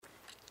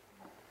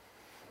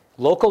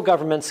Local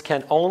governments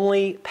can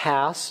only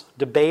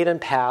debate and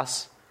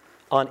pass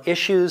on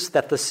issues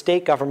that the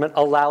state government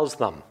allows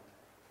them.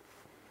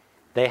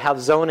 They have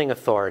zoning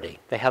authority.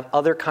 They have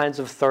other kinds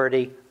of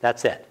authority.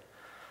 That's it.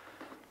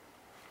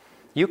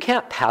 You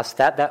can't pass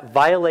that. That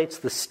violates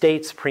the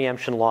state's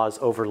preemption laws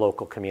over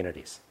local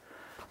communities.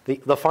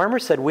 The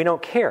farmers said, we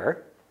don't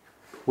care.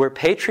 We're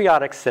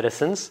patriotic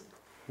citizens.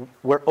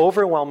 We're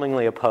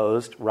overwhelmingly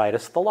opposed. Write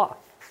us the law.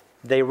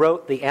 They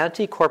wrote the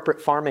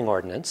Anti-Corporate Farming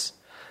Ordinance.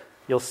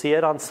 You'll see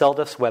it on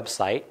CELDF's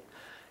website.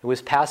 It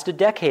was passed a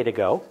decade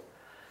ago.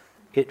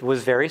 It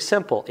was very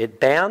simple.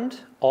 It banned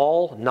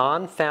all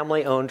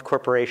non-family-owned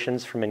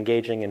corporations from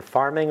engaging in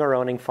farming or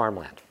owning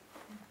farmland.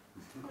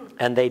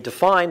 And they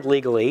defined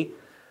legally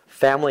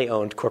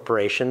family-owned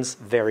corporations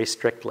very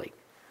strictly.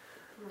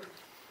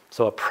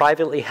 So a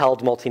privately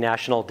held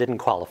multinational didn't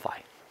qualify.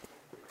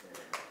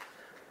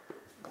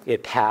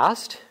 It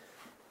passed.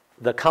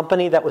 The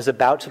company that was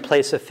about to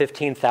place a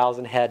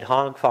 15,000-head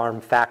hog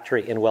farm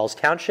factory in Wells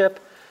Township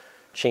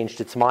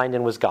changed its mind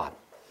and was gone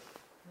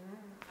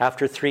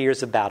after 3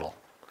 years of battle.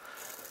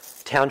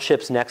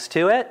 Townships next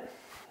to it,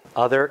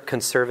 other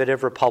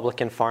conservative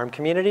Republican farm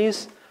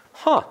communities,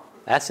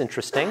 that's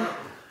interesting.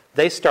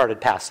 They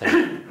started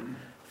passing.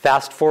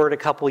 Fast forward a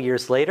couple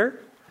years later,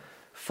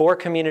 4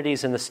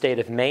 communities in the state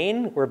of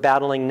Maine were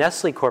battling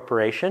Nestle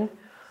Corporation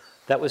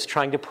that was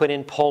trying to put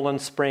in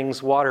Poland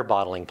Springs water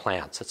bottling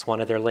plants. It's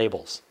one of their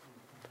labels.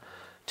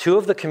 2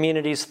 of the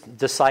communities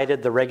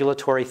decided the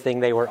regulatory thing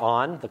they were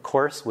on, the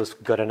course, was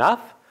good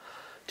enough.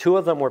 2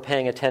 of them were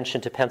paying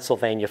attention to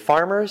Pennsylvania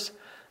farmers.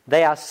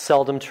 They asked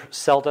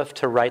CELDF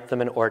to write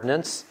them an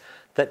ordinance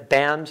that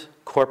banned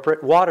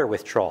corporate water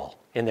withdrawal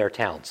in their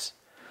towns.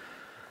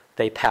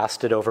 They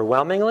passed it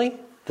overwhelmingly.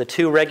 The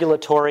 2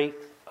 regulatory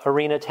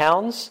arena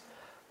towns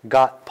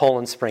got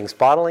Poland Springs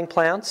bottling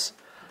plants.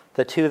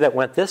 The 2 that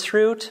went this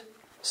route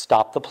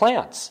stopped the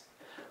plants.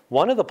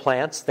 One of the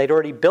plants, they'd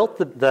already built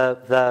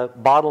the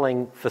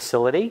bottling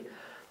facility.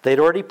 They'd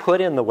already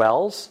put in the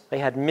wells. They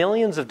had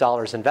millions of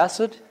dollars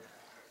invested.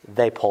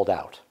 They pulled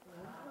out.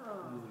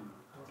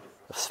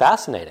 It's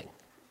fascinating.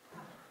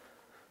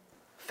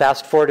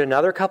 Fast forward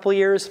another couple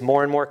years,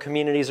 more and more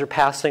communities are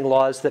passing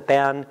laws that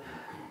ban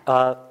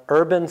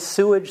urban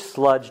sewage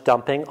sludge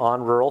dumping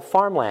on rural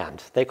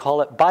farmland. They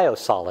call it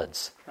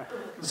biosolids.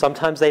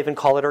 Sometimes they even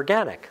call it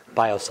organic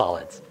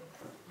biosolids.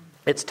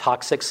 It's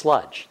toxic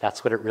sludge.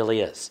 That's what it really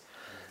is.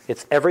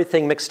 It's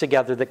everything mixed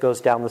together that goes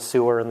down the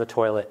sewer and the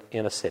toilet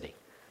in a city.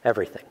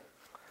 Everything.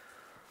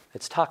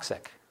 It's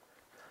toxic.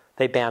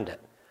 They banned it.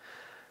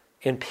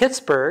 In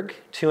Pittsburgh,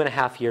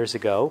 2.5 years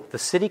ago, the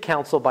city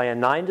council, by a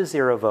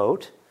 9-0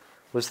 vote,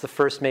 was the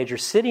first major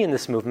city in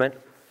this movement.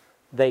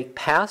 They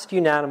passed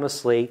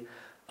unanimously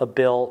a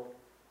bill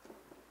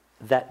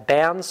that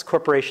bans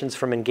corporations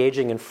from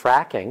engaging in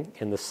fracking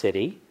in the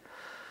city.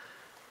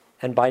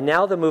 And by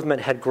now the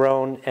movement had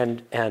grown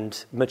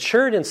and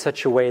matured in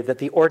such a way that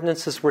the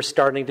ordinances were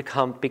starting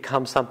to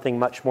become something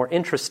much more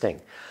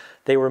interesting.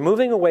 They were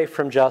moving away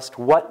from just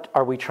what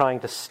are we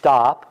trying to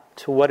stop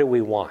to what do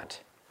we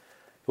want.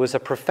 It was a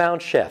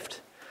profound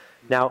shift.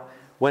 Now,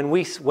 when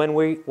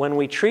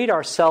we treat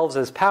ourselves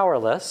as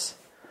powerless,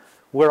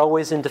 we're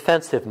always in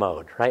defensive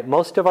mode, right?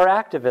 Most of our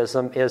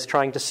activism is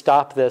trying to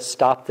stop this,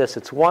 stop this.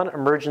 It's one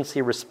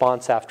emergency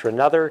response after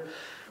another.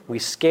 We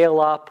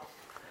scale up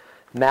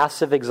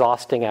massive,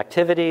 exhausting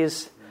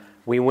activities.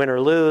 We win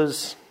or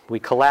lose. We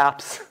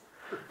collapse.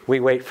 We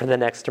wait for the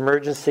next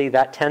emergency.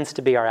 That tends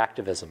to be our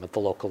activism at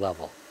the local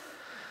level.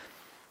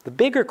 The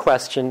bigger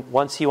question,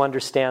 once you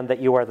understand that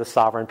you are the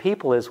sovereign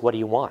people, is what do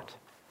you want?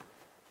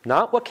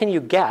 Not what can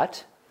you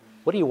get,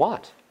 what do you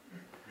want?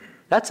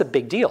 That's a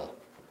big deal.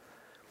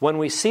 When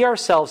we see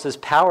ourselves as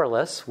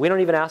powerless, we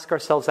don't even ask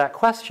ourselves that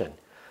question.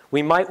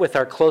 We might with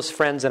our close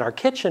friends in our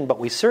kitchen, but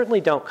we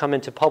certainly don't come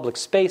into public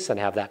space and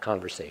have that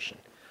conversation,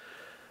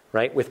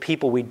 right? With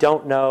people we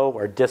don't know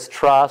or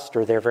distrust,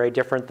 or they're very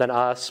different than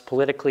us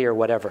politically or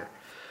whatever.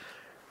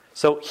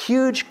 So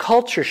huge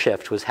culture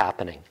shift was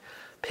happening.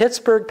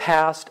 Pittsburgh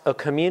passed a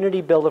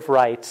community bill of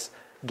rights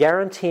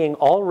guaranteeing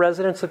all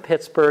residents of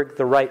Pittsburgh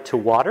the right to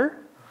water,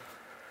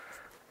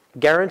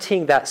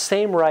 guaranteeing that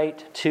same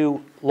right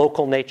to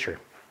local nature.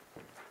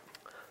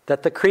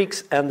 That the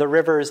creeks and the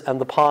rivers and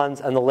the ponds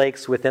and the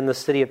lakes within the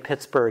city of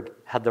Pittsburgh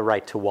had the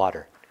right to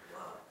water.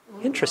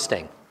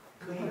 Interesting.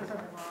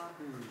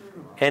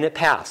 And it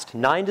passed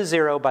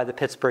 9-0 by the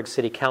Pittsburgh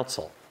City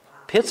Council.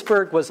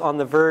 Pittsburgh was on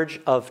the verge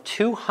of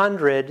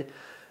 200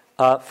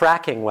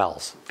 fracking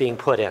wells being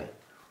put in.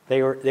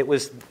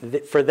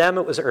 For them,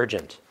 it was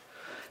urgent.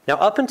 Now,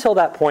 up until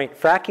that point,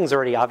 fracking is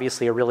already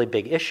obviously a really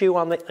big issue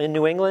in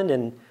New England,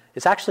 and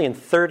it's actually in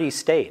 30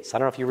 states. I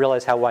don't know if you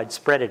realize how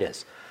widespread it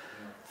is.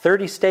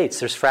 30 states,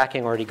 there's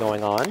fracking already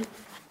going on.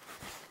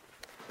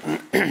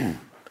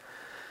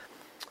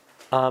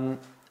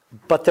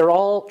 But they're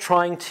all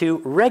trying to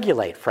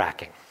regulate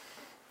fracking.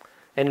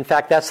 And in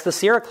fact, that's the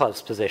Sierra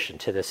Club's position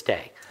to this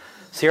day.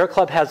 Sierra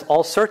Club has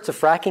all sorts of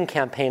fracking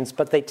campaigns,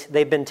 but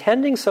they've been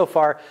tending so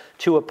far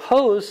to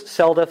oppose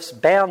CELDF's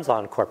bans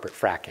on corporate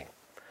fracking.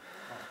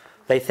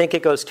 They think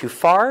it goes too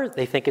far.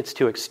 They think it's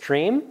too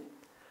extreme.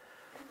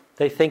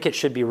 They think it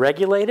should be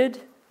regulated.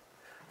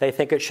 They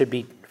think it should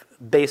be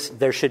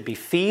there should be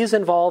fees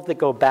involved that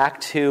go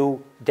back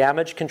to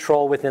damage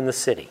control within the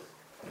city.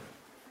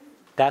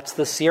 That's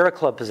the Sierra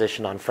Club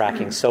position on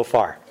fracking so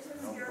far.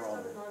 Isn't Sierra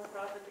Club a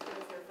nonprofit that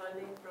gets their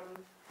funding from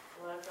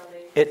a lot of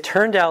foundations? It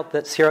turned out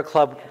that Sierra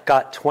Club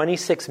got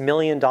 $26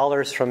 million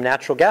from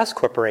natural gas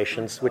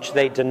corporations, which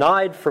they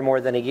denied for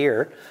more than a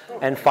year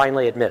and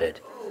finally admitted.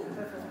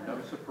 No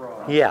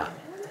surprise. Yeah.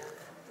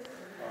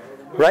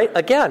 Right?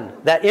 Again,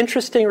 that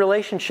interesting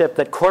relationship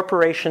that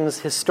corporations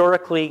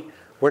historically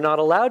were not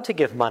allowed to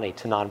give money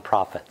to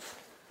nonprofits,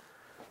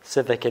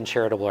 civic and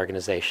charitable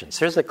organizations.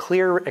 There's a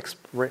clear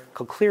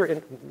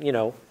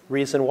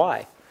reason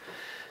why.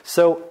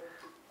 So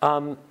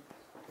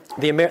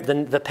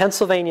the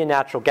Pennsylvania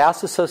Natural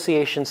Gas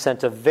Association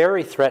sent a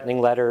very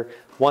threatening letter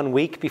 1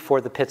 week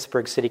before the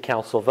Pittsburgh City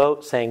Council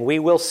vote saying, we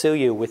will sue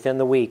you within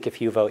the week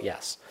if you vote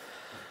yes.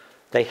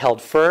 They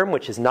held firm,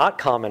 which is not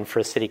common for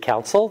a city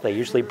council. They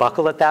usually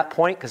buckle at that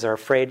point because they're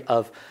afraid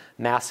of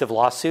massive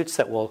lawsuits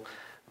that will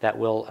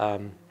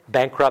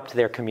bankrupt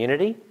their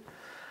community.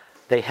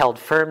 They held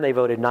firm. They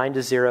voted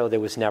 9-0. There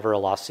was never a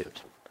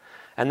lawsuit.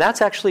 And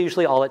that's actually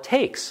usually all it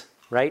takes,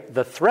 right?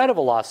 The threat of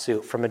a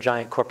lawsuit from a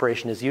giant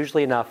corporation is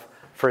usually enough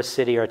for a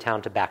city or a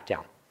town to back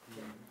down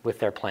with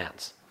their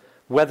plans.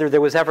 Whether there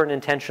was ever an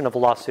intention of a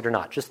lawsuit or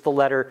not, just the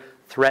letter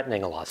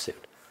threatening a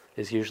lawsuit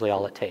is usually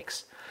all it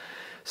takes.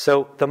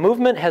 So the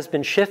movement has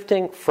been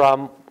shifting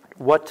from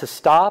what to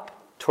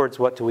stop towards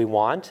what do we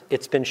want.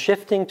 It's been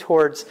shifting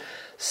towards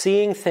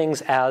seeing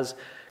things as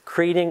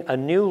creating a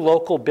new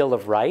local Bill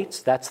of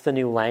Rights. That's the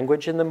new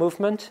language in the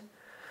movement.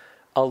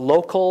 A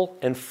local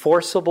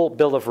enforceable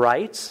Bill of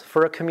Rights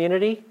for a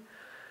community.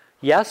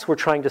 Yes, we're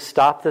trying to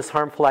stop this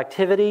harmful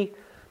activity,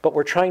 but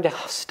we're trying to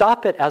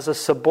stop it as a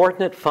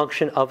subordinate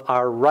function of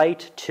our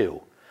right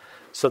to.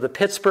 So the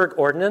Pittsburgh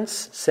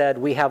Ordinance said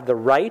we have the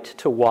right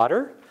to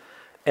water,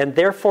 and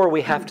therefore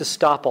we have to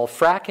stop all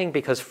fracking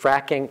because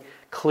fracking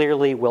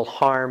clearly will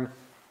harm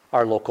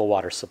our local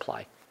water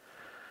supply.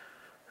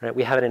 Right?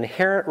 We have an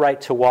inherent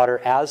right to water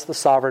as the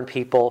sovereign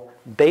people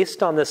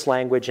based on this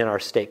language in our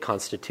state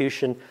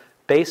constitution,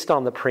 based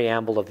on the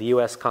preamble of the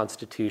U.S.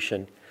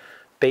 Constitution,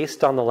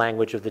 based on the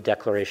language of the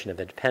Declaration of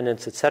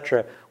Independence,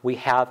 etc. We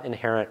have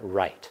inherent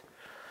right.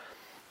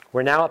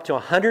 We're now up to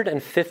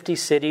 150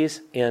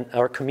 cities in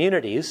our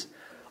communities,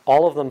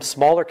 all of them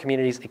smaller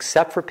communities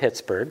except for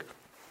Pittsburgh.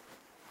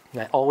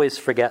 I always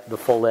forget the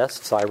full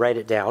list, so I write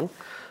it down.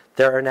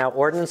 There are now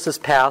ordinances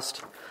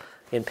passed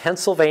in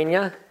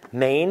Pennsylvania,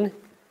 Maine,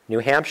 New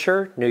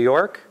Hampshire, New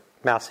York,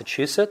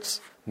 Massachusetts,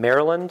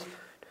 Maryland,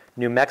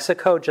 New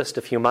Mexico just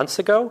a few months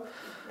ago,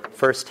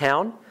 first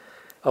town.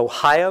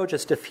 Ohio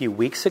just a few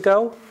weeks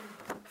ago,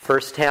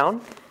 first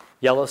town.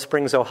 Yellow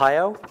Springs,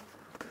 Ohio,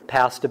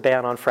 passed a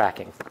ban on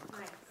fracking.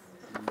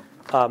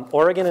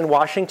 Oregon and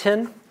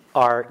Washington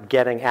are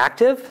getting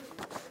active.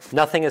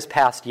 Nothing has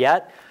passed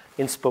yet.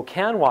 In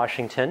Spokane,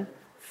 Washington,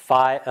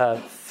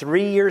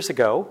 3 years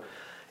ago,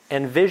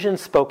 Envision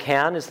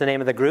Spokane is the name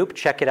of the group.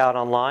 Check it out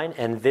online,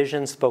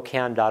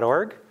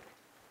 envisionspokane.org.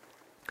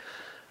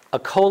 A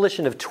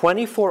coalition of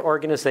 24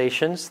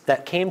 organizations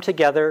that came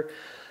together,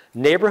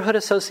 neighborhood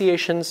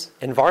associations,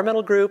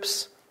 environmental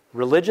groups,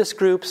 religious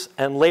groups,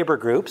 and labor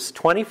groups,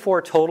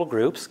 24 total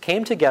groups,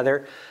 came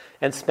together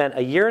and spent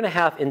a year and a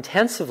half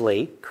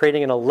intensively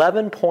creating an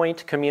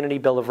 11-point community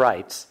Bill of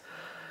Rights,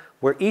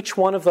 where each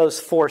one of those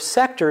 4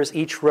 sectors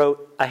each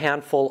wrote a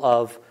handful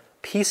of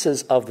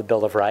pieces of the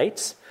Bill of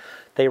Rights.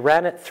 They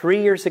ran it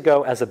 3 years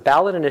ago as a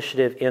ballot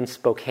initiative in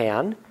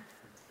Spokane.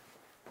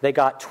 They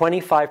got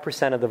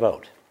 25% of the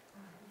vote.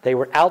 They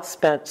were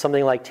outspent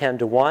something like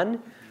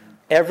 10-1.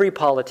 Every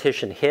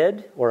politician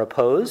hid or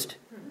opposed,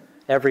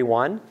 every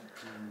one.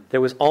 There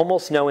was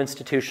almost no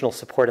institutional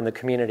support in the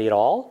community at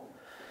all.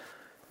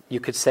 You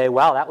could say,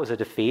 wow, that was a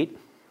defeat.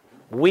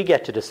 We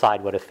get to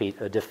decide what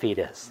a defeat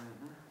is.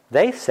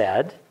 They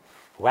said,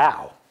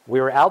 wow, we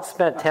were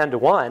outspent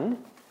 10-1.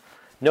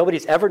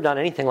 Nobody's ever done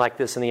anything like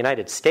this in the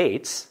United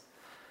States.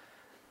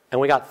 And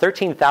we got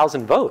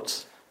 13,000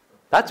 votes.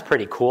 That's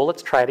pretty cool.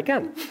 Let's try it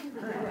again.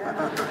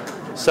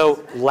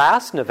 So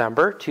last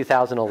November,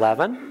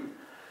 2011,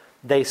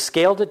 they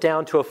scaled it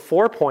down to a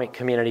 4-point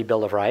community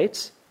Bill of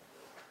Rights.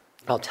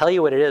 I'll tell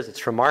you what it is.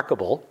 It's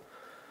remarkable.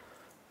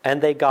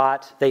 And they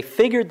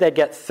figured they'd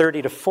get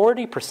 30 to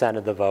 40%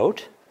 of the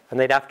vote, and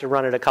they'd have to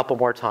run it a couple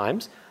more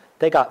times.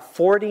 They got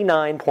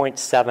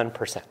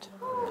 49.7%.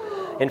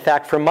 In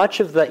fact, for much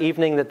of the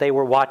evening that they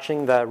were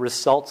watching the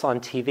results on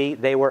TV,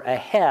 they were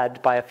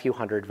ahead by a few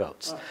hundred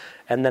votes.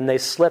 And then they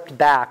slipped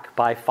back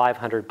by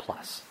 500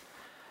 plus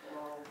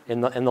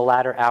in the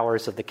latter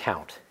hours of the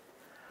count.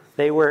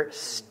 They were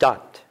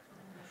stunned.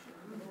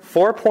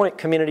 4-point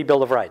community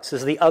Bill of Rights.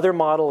 This is the other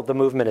model the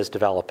movement is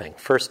developing,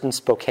 first in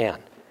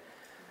Spokane.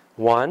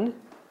 1,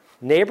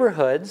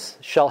 neighborhoods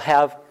shall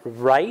have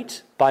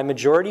right by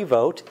majority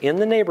vote in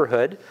the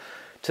neighborhood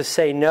to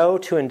say no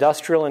to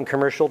industrial and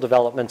commercial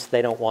developments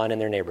they don't want in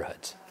their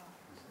neighborhoods.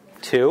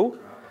 2,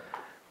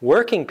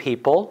 Working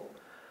people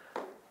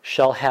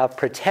shall have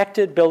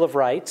protected Bill of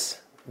Rights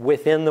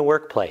within the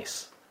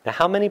workplace. Now,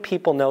 how many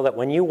people know that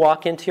when you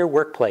walk into your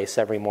workplace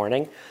every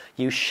morning,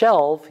 you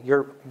shelve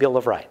your Bill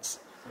of Rights?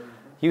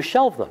 You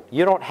shelve them.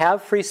 You don't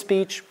have free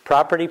speech,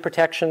 property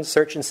protections,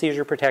 search and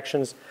seizure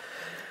protections,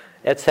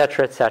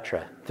 etc.,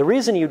 etc. The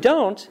reason you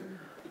don't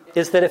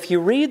is that if you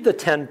read the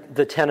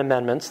 10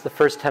 amendments, the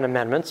first 10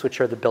 amendments, which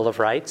are the Bill of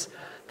Rights,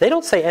 they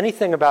don't say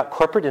anything about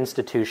corporate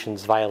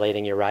institutions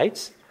violating your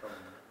rights.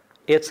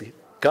 It's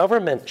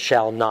government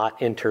shall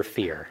not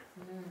interfere.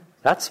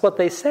 That's what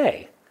they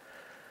say.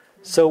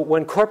 So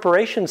when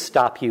corporations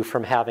stop you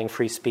from having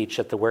free speech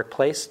at the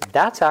workplace,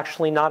 that's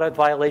actually not a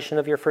violation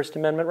of your First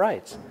Amendment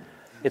rights.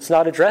 It's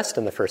not addressed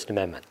in the First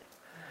Amendment.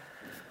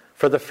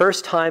 For the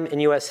first time in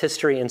U.S.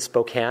 history in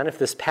Spokane, if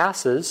this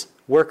passes,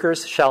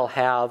 workers shall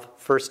have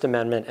First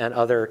Amendment and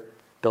other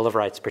Bill of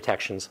Rights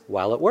protections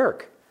while at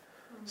work.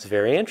 It's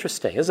very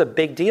interesting. This is a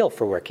big deal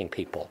for working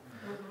people.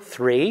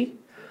 3,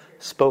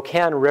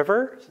 Spokane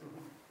River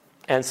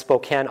and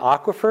Spokane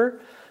Aquifer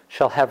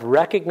shall have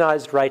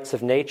recognized rights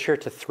of nature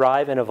to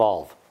thrive and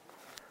evolve.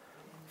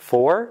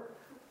 4,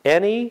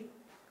 any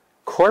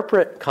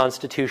corporate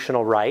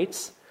constitutional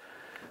rights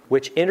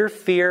which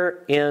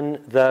interfere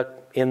in the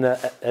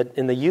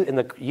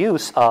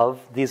use of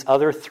these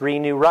other 3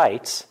 new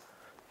rights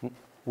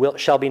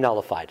shall be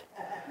nullified.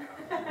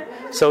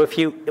 So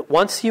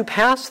once you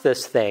pass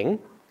this thing,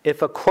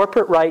 if a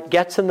corporate right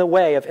gets in the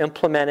way of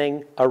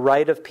implementing a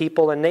right of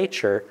people and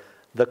nature,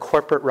 the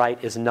corporate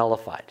right is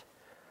nullified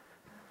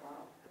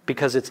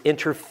because it's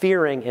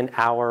interfering in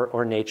our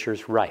or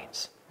nature's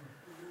rights.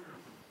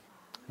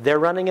 They're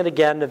running it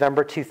again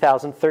November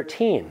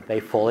 2013. They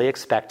fully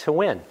expect to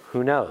win.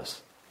 Who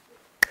knows?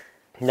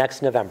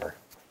 Next November.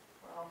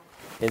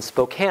 In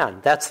Spokane,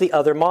 that's the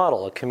other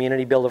model, a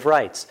community Bill of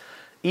Rights.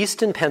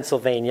 Easton,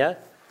 Pennsylvania,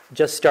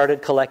 just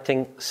started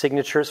collecting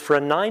signatures for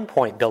a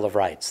 9-point Bill of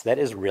Rights. That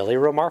is really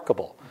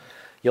remarkable.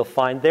 You'll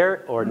find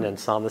their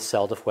ordinance on the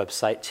CELDF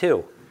website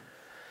too.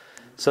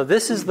 So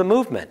this is the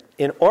movement.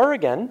 In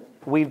Oregon,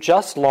 we've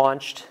just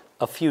launched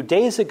a few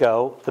days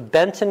ago the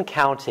Benton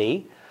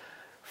County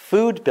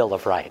Food Bill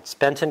of Rights.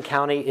 Benton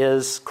County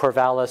is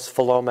Corvallis,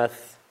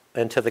 Philomath,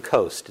 and to the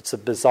coast. It's a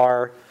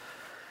bizarre,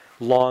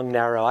 long,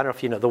 narrow, I don't know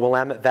if you know, the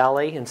Willamette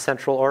Valley in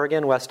central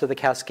Oregon, west of the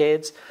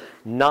Cascades.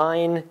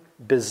 9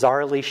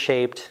 bizarrely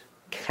shaped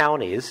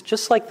counties,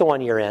 just like the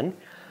one you're in,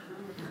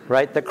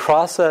 right, that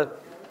cross a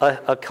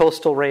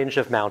coastal range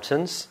of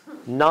mountains.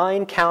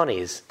 9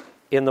 counties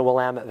in the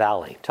Willamette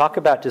Valley. Talk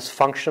about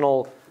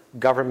dysfunctional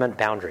government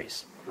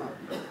boundaries,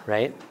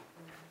 right?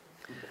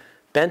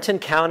 Benton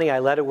County, I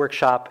led a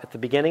workshop at the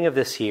beginning of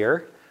this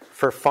year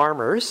for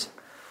farmers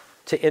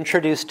to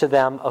introduce to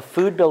them a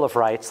food bill of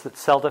rights that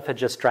CELDF had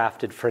just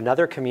drafted for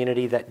another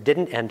community that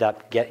didn't end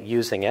up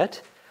using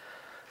it.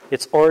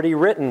 It's already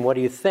written, what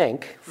do you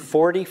think?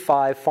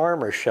 45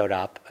 farmers showed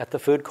up at the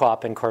food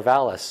co-op in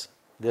Corvallis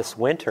this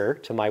winter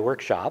to my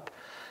workshop.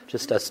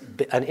 Just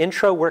an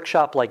intro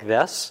workshop like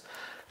this.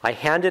 I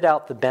handed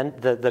out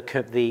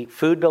the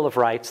food bill of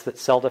rights that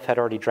CELDF had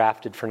already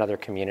drafted for another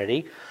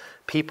community.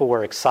 People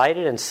were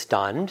excited and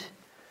stunned.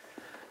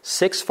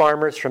 6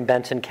 farmers from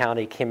Benton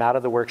County came out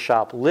of the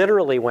workshop,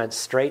 literally went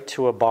straight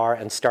to a bar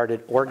and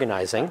started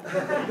organizing.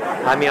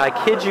 I mean,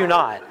 I kid you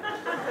not.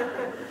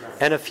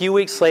 And a few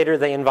weeks later,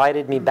 they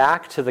invited me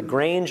back to the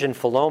Grange in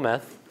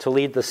Philomath to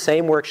lead the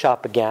same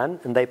workshop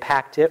again, and they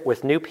packed it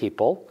with new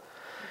people.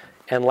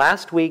 And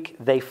last week,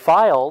 they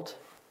filed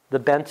the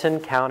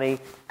Benton County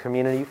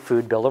Community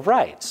Food Bill of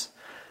Rights.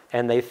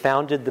 And they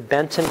founded the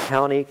Benton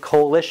County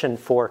Coalition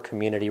for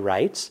Community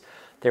Rights.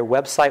 Their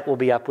website will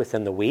be up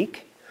within the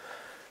week.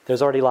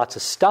 There's already lots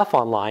of stuff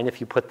online if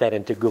you put that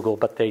into Google,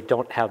 but they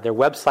don't have, their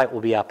website will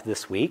be up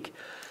this week.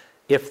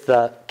 If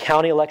the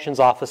county elections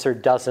officer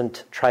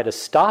doesn't try to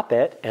stop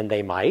it, and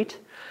they might,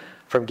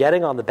 from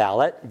getting on the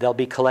ballot, they'll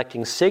be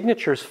collecting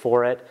signatures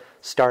for it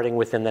starting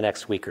within the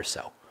next week or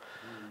so.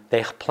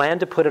 They plan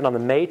to put it on the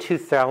May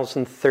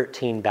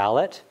 2013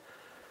 ballot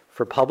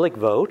for public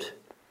vote.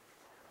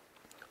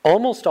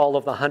 Almost all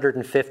of the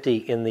 150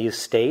 in these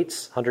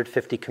states,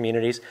 150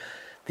 communities,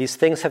 these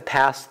things have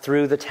passed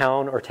through the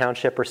town or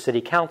township or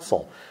city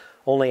council.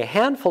 Only a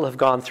handful have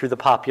gone through the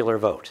popular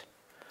vote.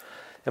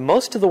 And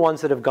most of the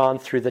ones that have gone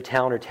through the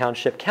town or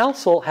township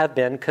council have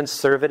been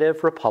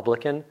conservative,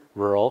 Republican,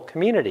 rural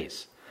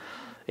communities.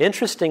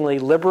 Interestingly,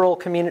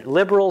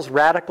 liberals,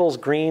 radicals,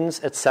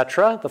 Greens,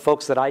 etc., the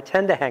folks that I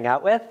tend to hang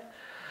out with,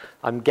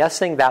 I'm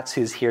guessing that's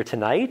who's here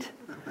tonight,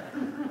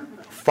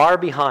 far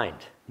behind.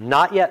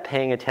 Not yet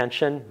paying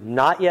attention,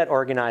 not yet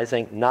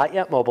organizing, not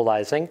yet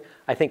mobilizing.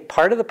 I think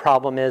part of the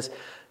problem is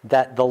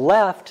that the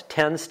left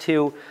tends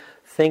to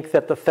think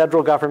that the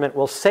federal government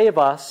will save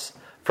us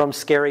from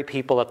scary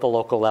people at the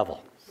local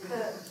level.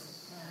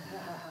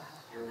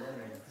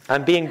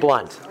 I'm being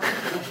blunt.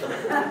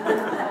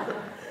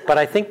 But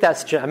I think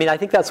that's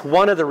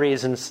one of the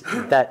reasons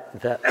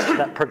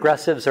that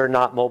progressives are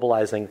not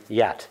mobilizing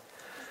yet.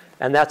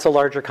 And that's a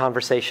larger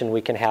conversation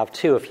we can have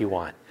too if you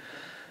want,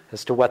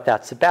 as to what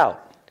that's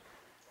about.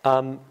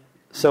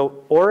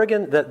 So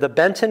Oregon, the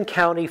Benton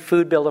County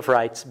Food Bill of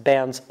Rights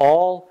bans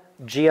all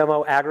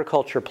GMO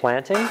agriculture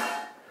planting,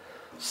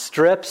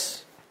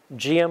 strips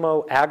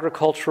GMO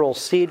agricultural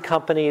seed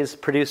companies,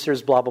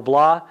 producers, blah, blah,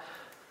 blah,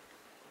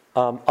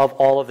 of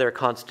all of their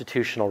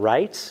constitutional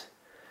rights,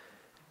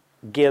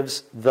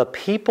 gives the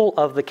people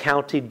of the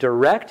county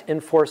direct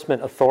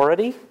enforcement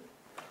authority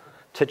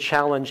to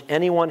challenge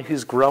anyone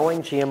who's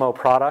growing GMO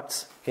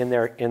products on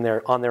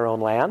their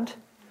own land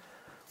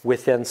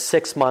within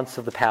 6 months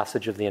of the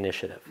passage of the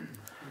initiative,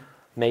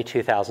 May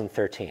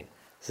 2013.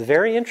 It's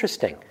very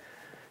interesting.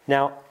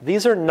 Now,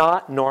 these are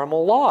not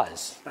normal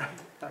laws,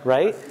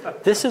 right?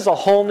 This is a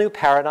whole new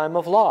paradigm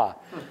of law.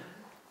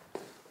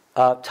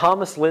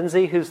 Thomas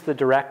Lindsay, who's the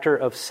director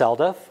of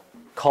CELDF,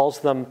 calls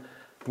them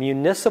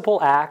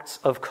municipal acts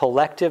of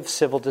collective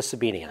civil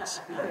disobedience.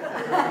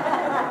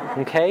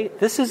 Okay?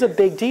 This is a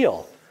big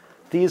deal.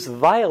 These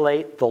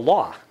violate the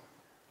law,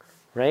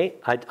 right?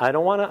 I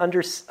don't want to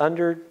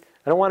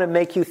I don't want to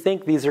make you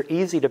think these are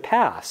easy to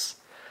pass,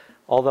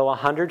 although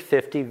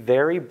 150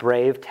 very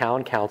brave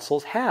town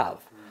councils have,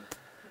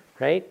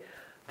 right?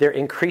 They're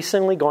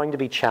increasingly going to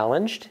be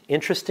challenged.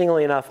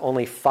 Interestingly enough,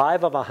 only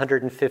 5 of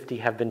 150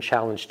 have been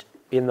challenged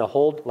in the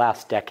whole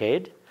last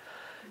decade.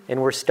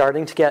 And we're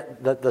starting to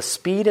get the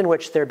speed in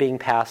which they're being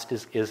passed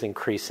is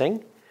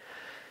increasing.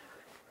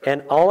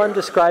 And all I'm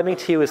describing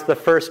to you is the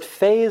first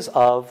phase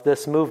of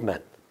this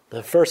movement.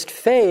 The first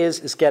phase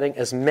is getting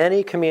as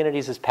many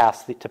communities to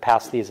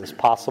pass these as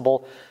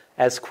possible,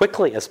 as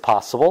quickly as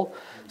possible,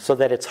 so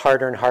that it's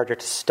harder and harder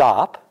to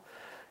stop,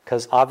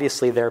 because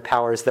obviously there are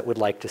powers that would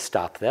like to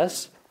stop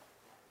this.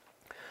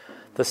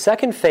 The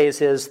second phase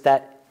is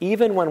that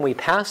even when we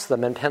pass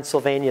them, and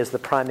Pennsylvania is the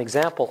prime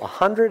example,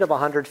 100 of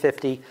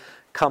 150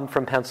 come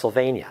from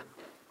Pennsylvania.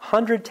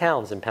 100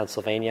 towns in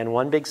Pennsylvania and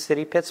one big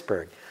city,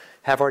 Pittsburgh,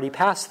 have already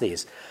passed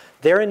these.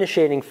 They're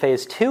initiating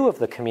phase 2 of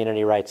the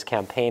community rights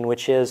campaign,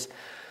 which is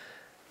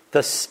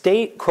the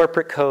state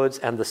corporate codes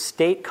and the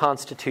state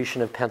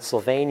constitution of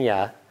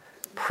Pennsylvania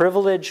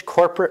privilege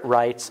corporate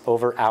rights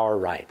over our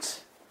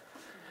rights.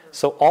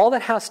 So all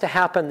that has to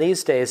happen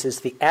these days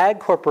is the ag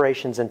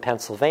corporations in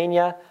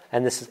Pennsylvania,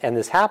 and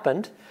this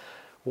happened,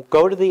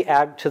 go to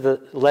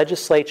the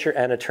legislature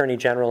and attorney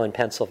general in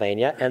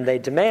Pennsylvania, and they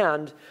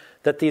demand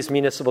that these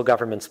municipal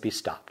governments be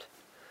stopped.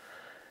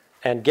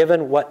 And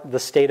given what the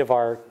state of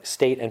our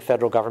state and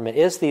federal government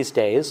is these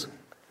days,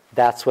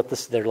 that's what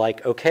they're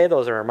like, okay,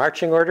 those are our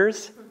marching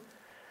orders.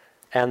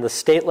 And the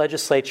state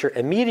legislature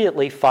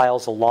immediately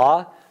files a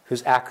law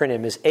whose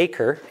acronym is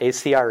ACRE,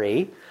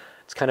 A-C-R-E.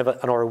 It's kind of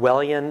an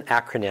Orwellian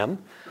acronym.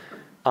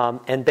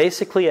 And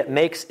basically it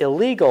makes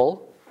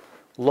illegal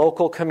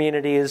local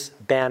communities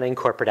banning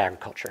corporate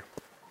agriculture.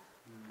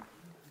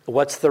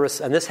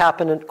 And this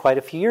happened quite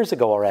a few years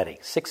ago already,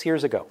 6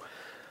 years ago.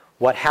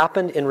 What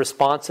happened in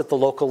response at the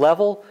local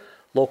level?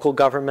 More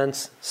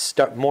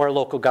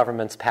local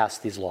governments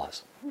passed these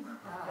laws.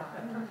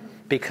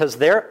 Because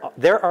their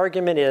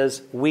argument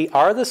is, we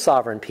are the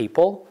sovereign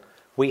people,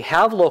 we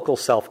have local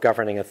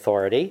self-governing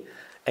authority,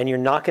 and you're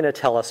not going to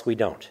tell us we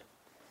don't.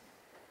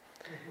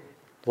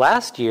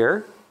 Last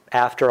year,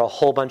 after a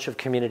whole bunch of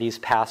communities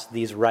passed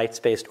these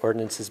rights-based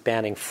ordinances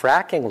banning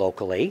fracking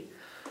locally,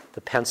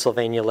 the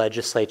Pennsylvania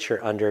legislature,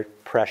 under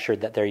pressure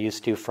that they're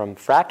used to from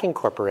fracking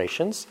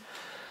corporations,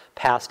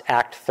 passed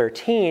Act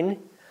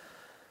 13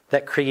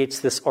 that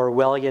creates this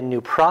Orwellian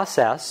new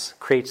process,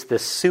 creates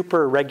this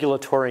super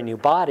regulatory new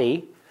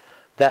body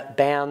that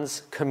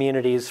bans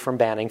communities from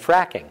banning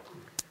fracking.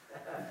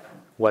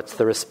 What's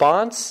the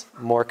response?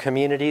 More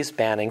communities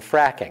banning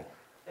fracking.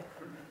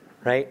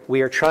 Right?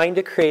 We are trying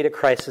to create a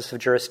crisis of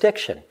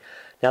jurisdiction.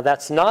 Now,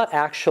 that's not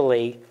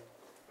actually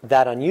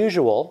that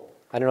unusual.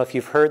 I don't know if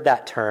you've heard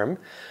that term,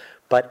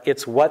 but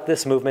it's what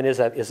this movement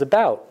is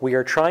about. We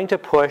are trying to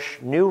push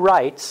new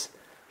rights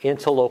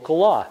into local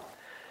law.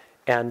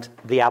 And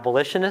the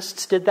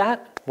abolitionists did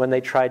that when they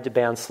tried to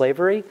ban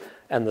slavery,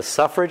 and the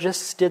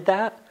suffragists did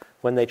that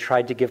when they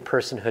tried to give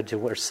personhood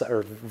to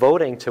or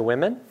voting to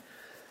women.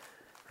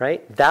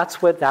 Right?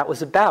 That's what that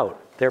was about.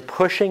 They're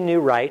pushing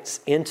new rights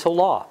into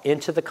law,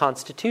 into the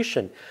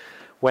Constitution.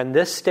 When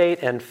this state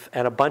and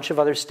a bunch of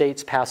other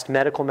states passed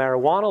medical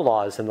marijuana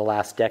laws in the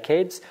last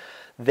decades,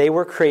 they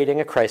were creating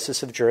a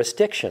crisis of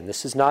jurisdiction.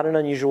 This is not an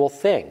unusual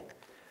thing.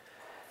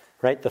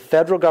 Right? The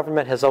federal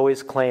government has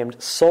always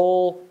claimed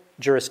sole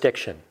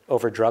jurisdiction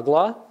over drug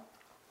law.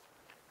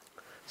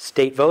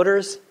 State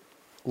voters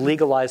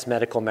legalize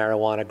medical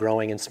marijuana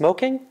growing and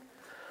smoking.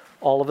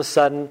 All of a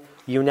sudden,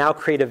 you now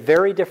create a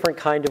very different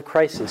kind of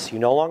crisis. You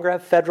no longer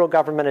have federal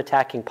government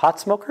attacking pot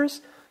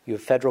smokers. You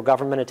have federal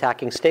government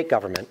attacking state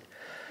government.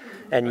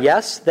 And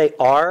yes, they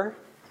are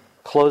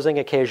closing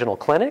occasional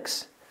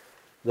clinics.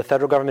 The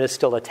federal government is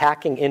still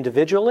attacking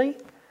individually.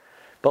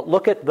 But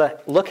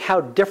look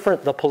how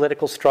different the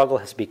political struggle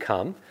has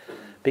become,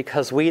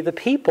 because we, the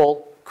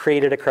people,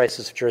 created a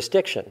crisis of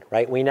jurisdiction,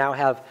 right? We now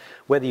have,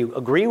 whether you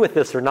agree with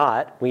this or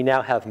not, we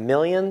now have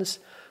millions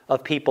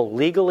of people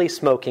legally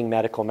smoking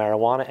medical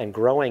marijuana and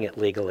growing it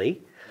legally.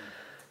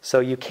 So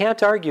you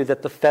can't argue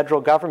that the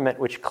federal government,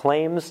 which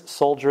claims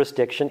sole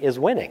jurisdiction, is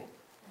winning.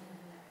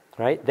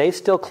 Right? They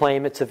still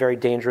claim it's a very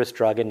dangerous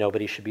drug and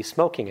nobody should be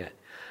smoking it.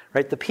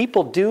 Right? The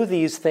people do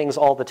these things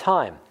all the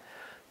time.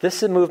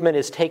 This movement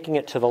is taking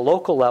it to the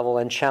local level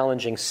and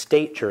challenging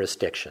state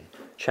jurisdiction,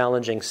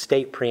 challenging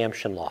state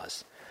preemption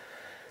laws.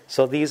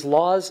 So these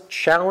laws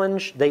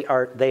they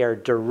are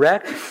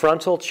direct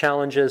frontal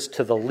challenges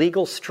to the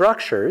legal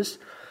structures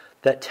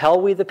that tell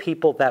we the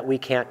people that we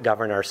can't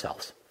govern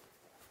ourselves.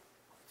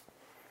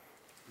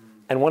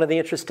 And one of the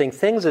interesting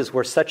things is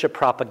we're such a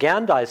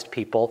propagandized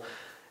people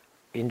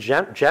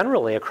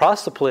generally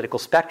across the political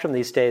spectrum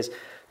these days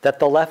that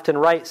the left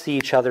and right see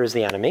each other as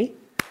the enemy,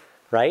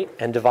 right?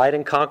 And divide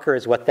and conquer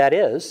is what that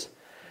is.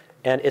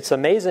 And it's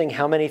amazing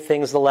how many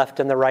things the left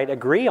and the right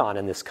agree on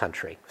in this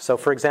country. So,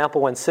 for example,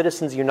 when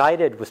Citizens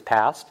United was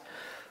passed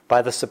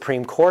by the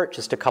Supreme Court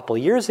just a couple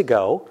of years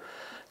ago,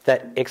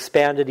 that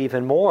expanded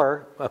even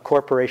more a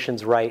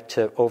corporation's right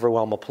to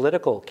overwhelm a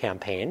political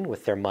campaign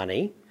with their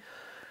money.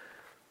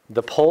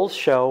 The polls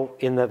show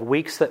in the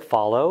weeks that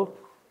follow,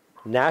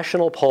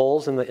 national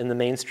polls in the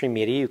mainstream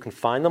media, you can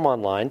find them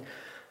online,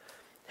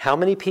 how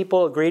many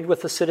people agreed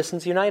with the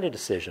Citizens United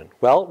decision?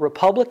 Well,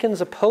 Republicans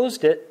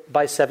opposed it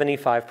by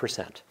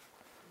 75%.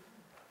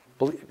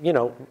 You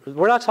know,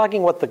 we're not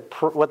talking what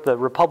the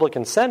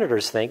Republican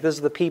senators think. This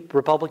is the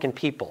Republican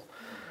people.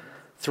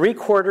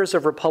 3/4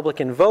 of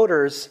Republican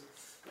voters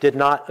did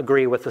not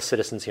agree with the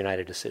Citizens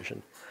United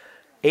decision.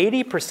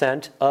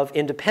 80% of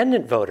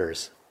independent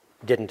voters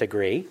didn't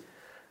agree.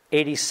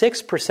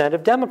 86%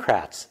 of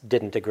Democrats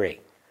didn't agree.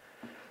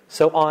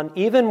 So on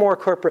even more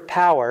corporate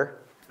power,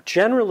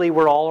 generally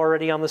we're all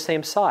already on the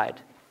same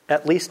side,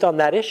 at least on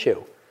that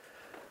issue,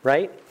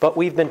 right? But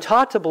we've been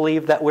taught to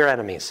believe that we're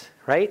enemies,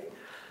 right?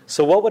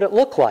 So what would it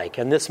look like?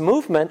 And this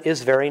movement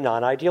is very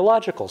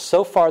non-ideological.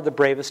 So far, the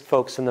bravest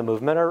folks in the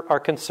movement are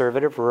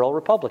conservative rural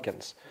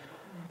Republicans.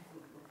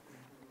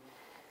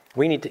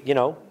 We need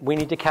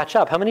to catch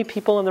up. How many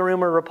people in the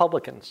room are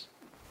Republicans?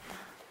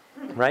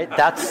 Right?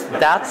 That's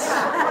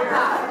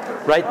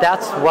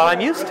what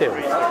I'm used to.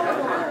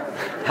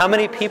 How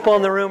many people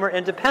in the room are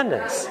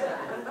independents?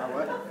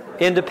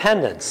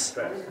 Independents.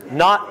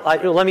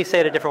 Let me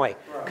say it a different way,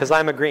 because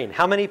I'm a green.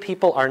 How many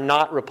people are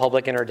not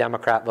Republican or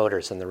Democrat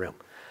voters in the room?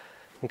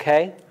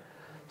 Okay?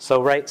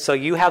 So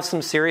you have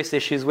some serious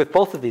issues with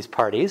both of these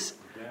parties,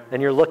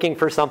 and you're looking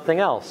for something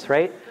else,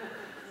 right?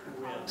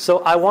 So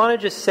I want to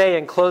just say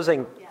in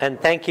closing,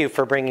 and thank you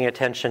for bringing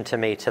attention to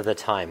me to the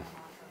time.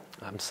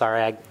 I'm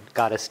sorry I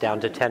got us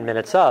down to 10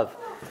 minutes of.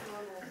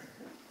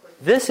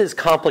 This is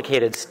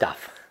complicated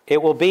stuff.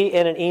 It will be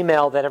in an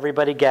email that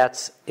everybody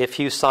gets if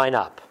you sign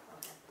up.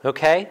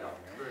 Okay?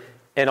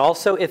 And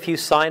also, if you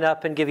sign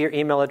up and give your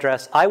email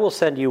address, I will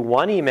send you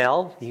one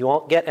email. You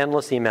won't get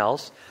endless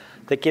emails.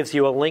 That gives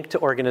you a link to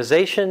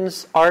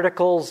organizations,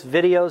 articles,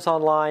 videos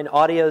online,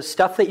 audios,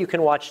 stuff that you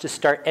can watch to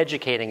start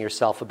educating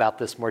yourself about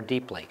this more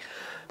deeply.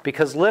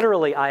 Because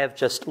literally, I've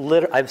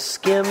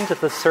skimmed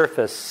the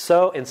surface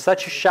in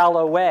such a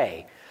shallow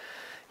way.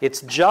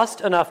 It's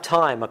just enough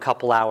time, a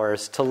couple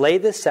hours, to lay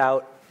this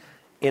out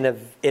in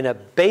a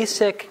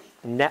basic,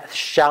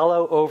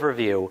 shallow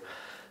overview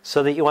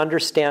so that you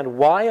understand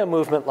why a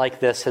movement like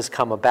this has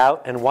come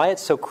about and why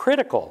it's so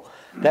critical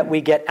that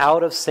we get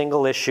out of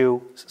single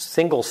issue,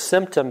 single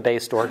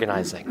symptom-based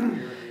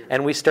organizing.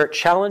 And we start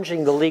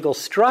challenging the legal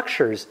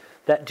structures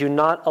that do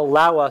not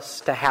allow us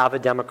to have a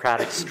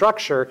democratic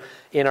structure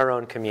in our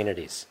own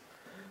communities.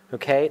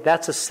 Okay?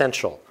 That's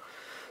essential.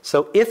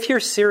 So if you're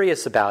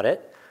serious about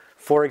it,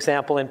 for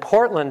example, in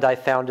Portland, I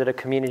founded a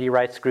community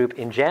rights group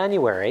in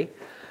January.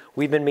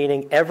 We've been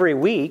meeting every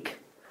week,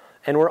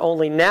 and we're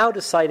only now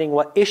deciding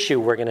what issue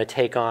we're going to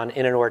take on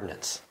in an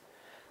ordinance.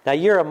 Now,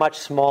 you're a much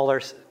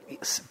smaller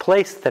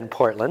place than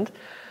Portland,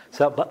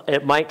 so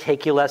it might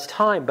take you less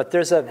time, but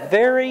there's a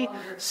very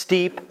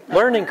steep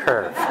learning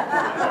curve.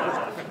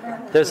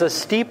 There's a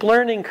steep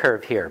learning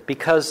curve here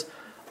because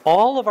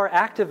all of our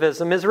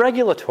activism is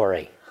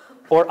regulatory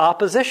or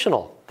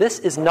oppositional. This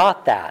is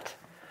not that.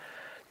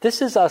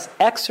 This is us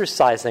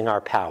exercising our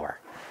power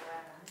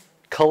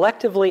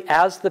collectively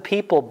as the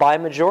people by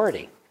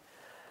majority.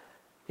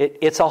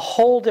 It's a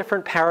whole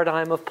different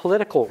paradigm of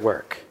political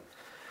work.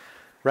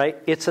 Right?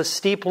 It's a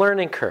steep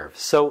learning curve.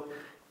 So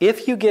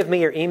if you give me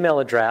your email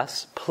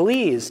address,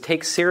 please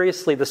take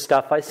seriously the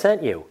stuff I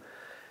sent you.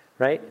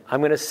 Right?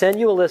 I'm going to send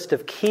you a list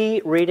of key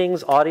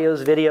readings,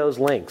 audios, videos,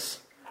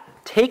 links.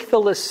 Take the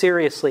list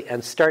seriously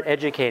and start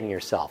educating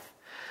yourself.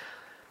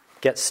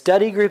 Get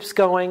study groups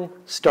going,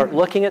 start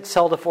looking at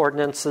SELDF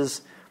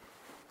ordinances,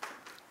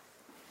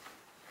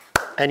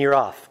 and you're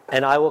off.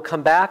 And I will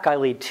come back. I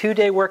lead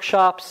 2-day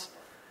workshops.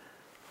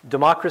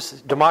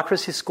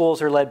 Democracy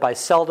schools are led by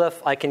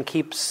SELDF.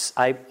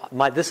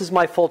 This is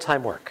my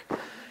full-time work.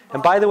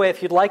 And by the way,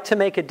 if you'd like to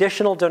make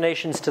additional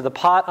donations to the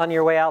pot on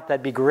your way out,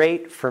 that'd be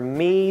great. For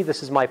me,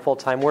 this is my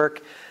full-time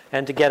work,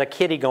 and to get a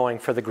kitty going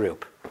for the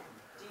group.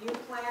 Do you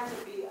plan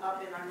to be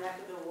up in our neck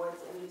of the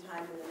woods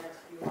anytime in the next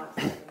few months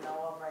that you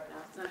know of right now?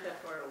 It's not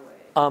that far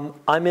away.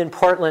 I'm in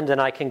Portland, and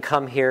I can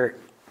come here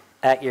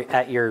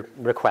at your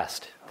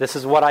request. This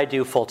is what I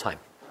do full time.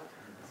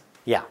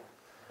 Yeah.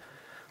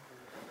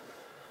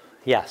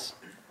 Yes.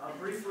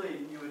 Briefly,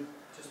 you had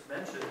just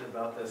mentioned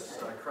about this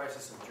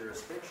crisis of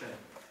jurisdiction,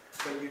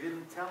 but you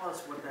didn't tell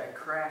us what that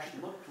crash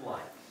looked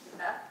like.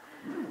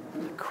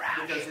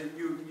 Crash. Because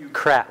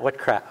What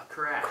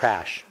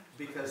crash?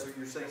 Because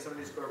you're saying some of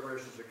these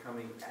corporations are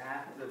coming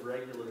at the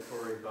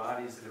regulatory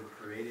bodies that have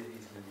created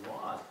these new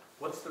laws.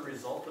 What's the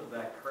result of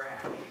that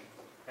crash?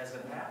 Has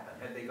it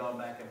happened? Had they gone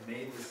back and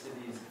made the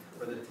cities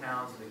or the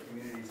towns and the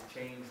communities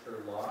change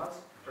their laws?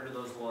 Or do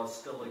those laws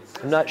still exist?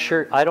 I'm not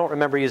sure. I don't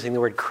remember using the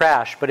word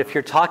crash, but if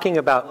you're talking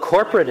about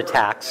corporate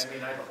attacks,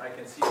 I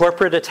can see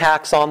corporate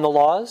attacks on the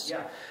laws,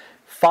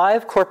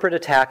 5 corporate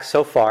attacks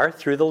so far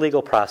through the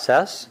legal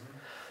process.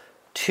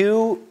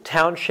 2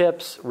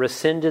 townships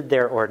rescinded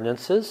their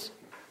ordinances.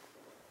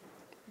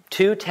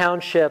 2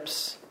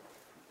 townships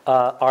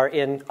are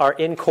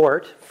in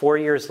court 4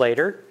 years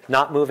later,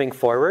 not moving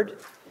forward.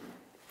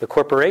 The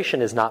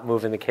corporation is not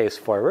moving the case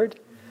forward.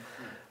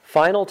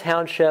 Final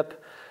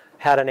Township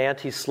had an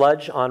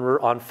anti-sludge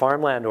on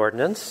farmland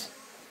ordinance.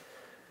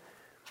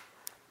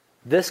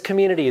 This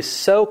community is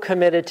so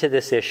committed to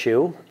this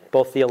issue,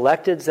 both the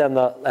electeds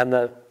and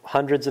the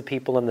hundreds of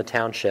people in the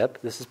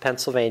township, this is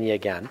Pennsylvania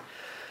again,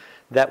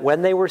 that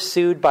when they were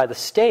sued by the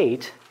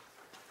state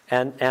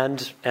and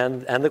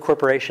the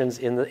corporations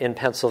in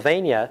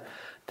Pennsylvania,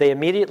 they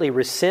immediately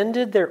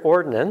rescinded their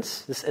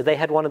ordinance. They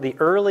had one of the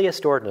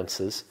earliest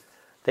ordinances.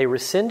 They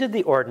rescinded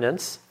the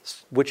ordinance,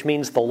 which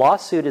means the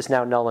lawsuit is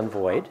now null and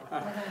void,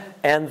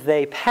 and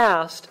they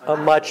passed a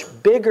much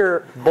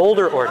bigger,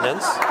 bolder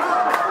ordinance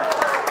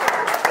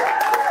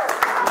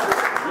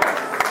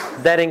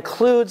that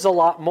includes a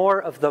lot more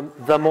of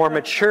the more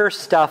mature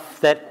stuff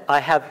that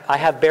I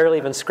have barely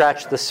even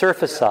scratched the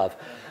surface of.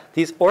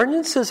 These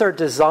ordinances are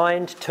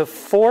designed to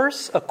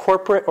force a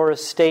corporate or a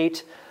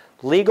state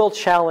legal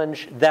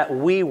challenge that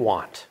we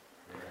want.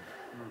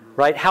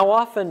 Right? How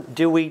often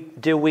do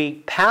we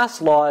pass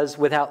laws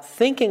without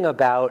thinking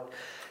about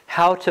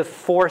how to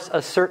force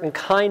a certain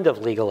kind of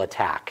legal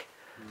attack,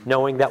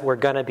 knowing that we're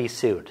going to be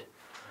sued?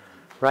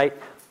 Right?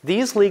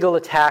 These legal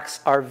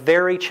attacks are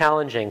very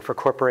challenging for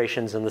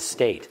corporations in the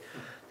state.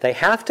 They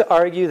have to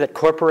argue that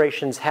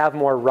corporations have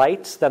more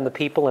rights than the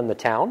people in the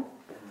town.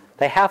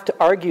 They have to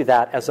argue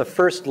that as a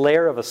first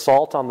layer of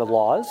assault on the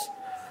laws.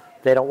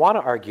 They don't want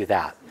to argue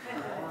that.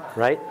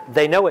 Right?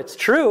 They know it's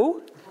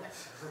true,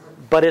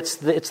 but it's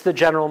the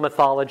general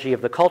mythology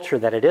of the culture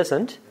that it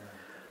isn't.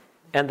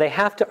 And they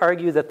have to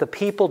argue that the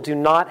people do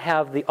not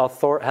have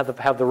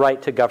the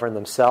right to govern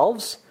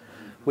themselves,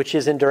 which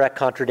is in direct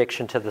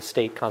contradiction to the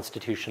state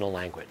constitutional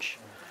language.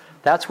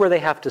 That's where they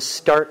have to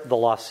start the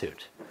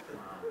lawsuit.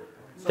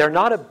 They're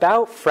not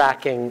about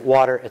fracking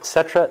water,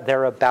 etc.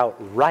 They're about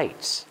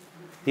rights.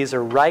 These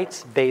are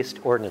rights-based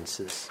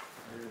ordinances.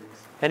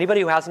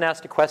 Anybody who hasn't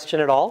asked a question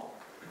at all?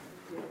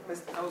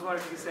 I was wondering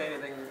if you could say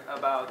anything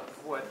about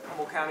what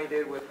Humboldt County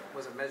did with,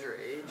 was it Measure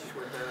H,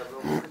 with the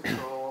local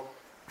control?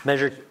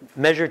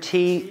 Measure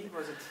T.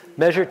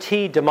 Measure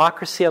T,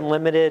 Democracy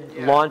Unlimited,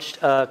 launched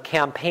a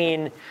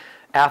campaign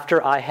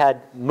after I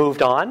had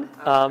moved on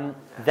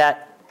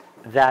that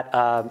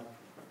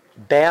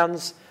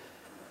bans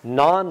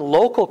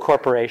non-local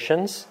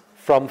corporations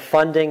from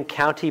funding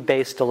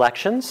county-based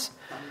elections.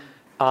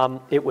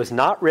 It was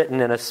not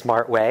written in a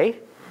smart way.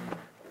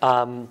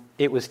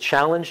 It was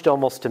challenged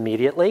almost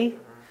immediately.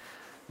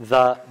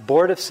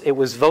 It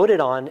was voted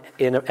on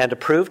and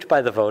approved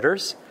by the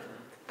voters.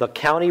 The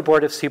county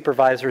board of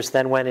supervisors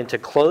then went into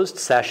closed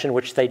session,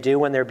 which they do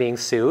when they're being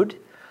sued,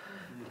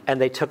 and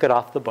they took it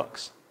off the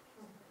books.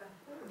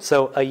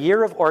 So a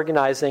year of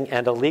organizing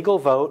and a legal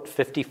vote,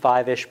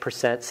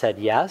 55-ish% said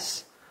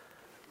yes,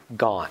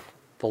 gone.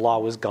 The law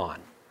was gone.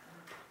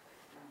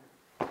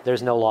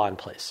 There's no law in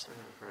place.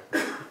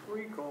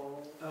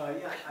 I'm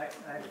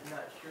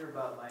not sure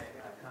about my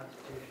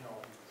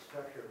constitutional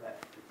structure,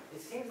 but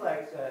it seems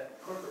like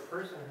corporate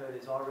personhood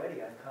is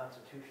already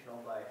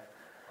unconstitutional by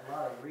a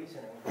lot of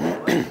reasoning.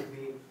 One would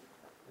be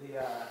the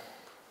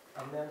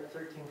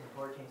 13th and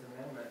 14th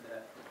Amendment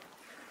that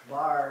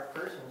bar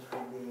persons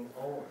from being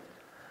owned.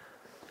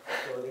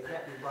 So they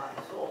can't be bought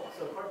and sold.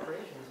 So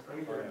corporations are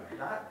either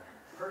not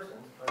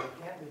persons, or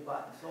they can't be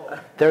bought and sold.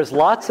 There's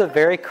lots of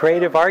very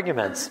creative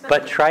arguments,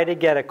 but try to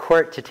get a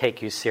court to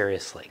take you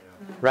seriously,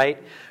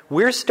 right?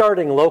 We're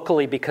starting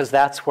locally because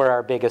that's where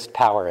our biggest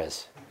power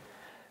is,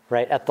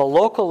 right? At the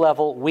local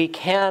level, we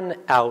can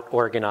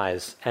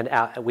out-organize, and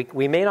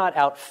we may not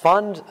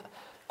out-fund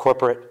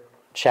corporate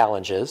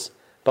challenges,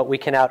 but we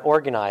can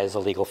out-organize a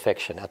legal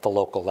fiction at the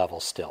local level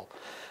still.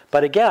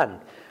 But again,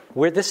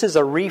 these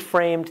are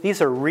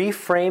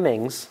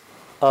reframings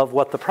of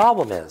what the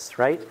problem is,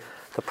 right?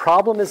 The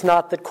problem is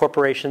not that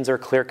corporations are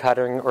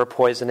clear-cutting or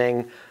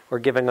poisoning or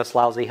giving us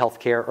lousy health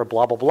care or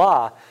blah, blah,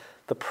 blah.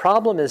 The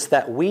problem is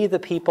that we, the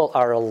people,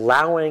 are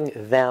allowing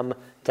them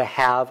to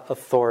have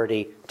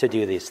authority to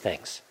do these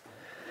things.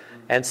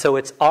 And so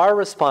it's our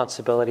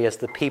responsibility as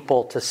the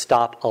people to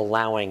stop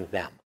allowing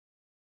them.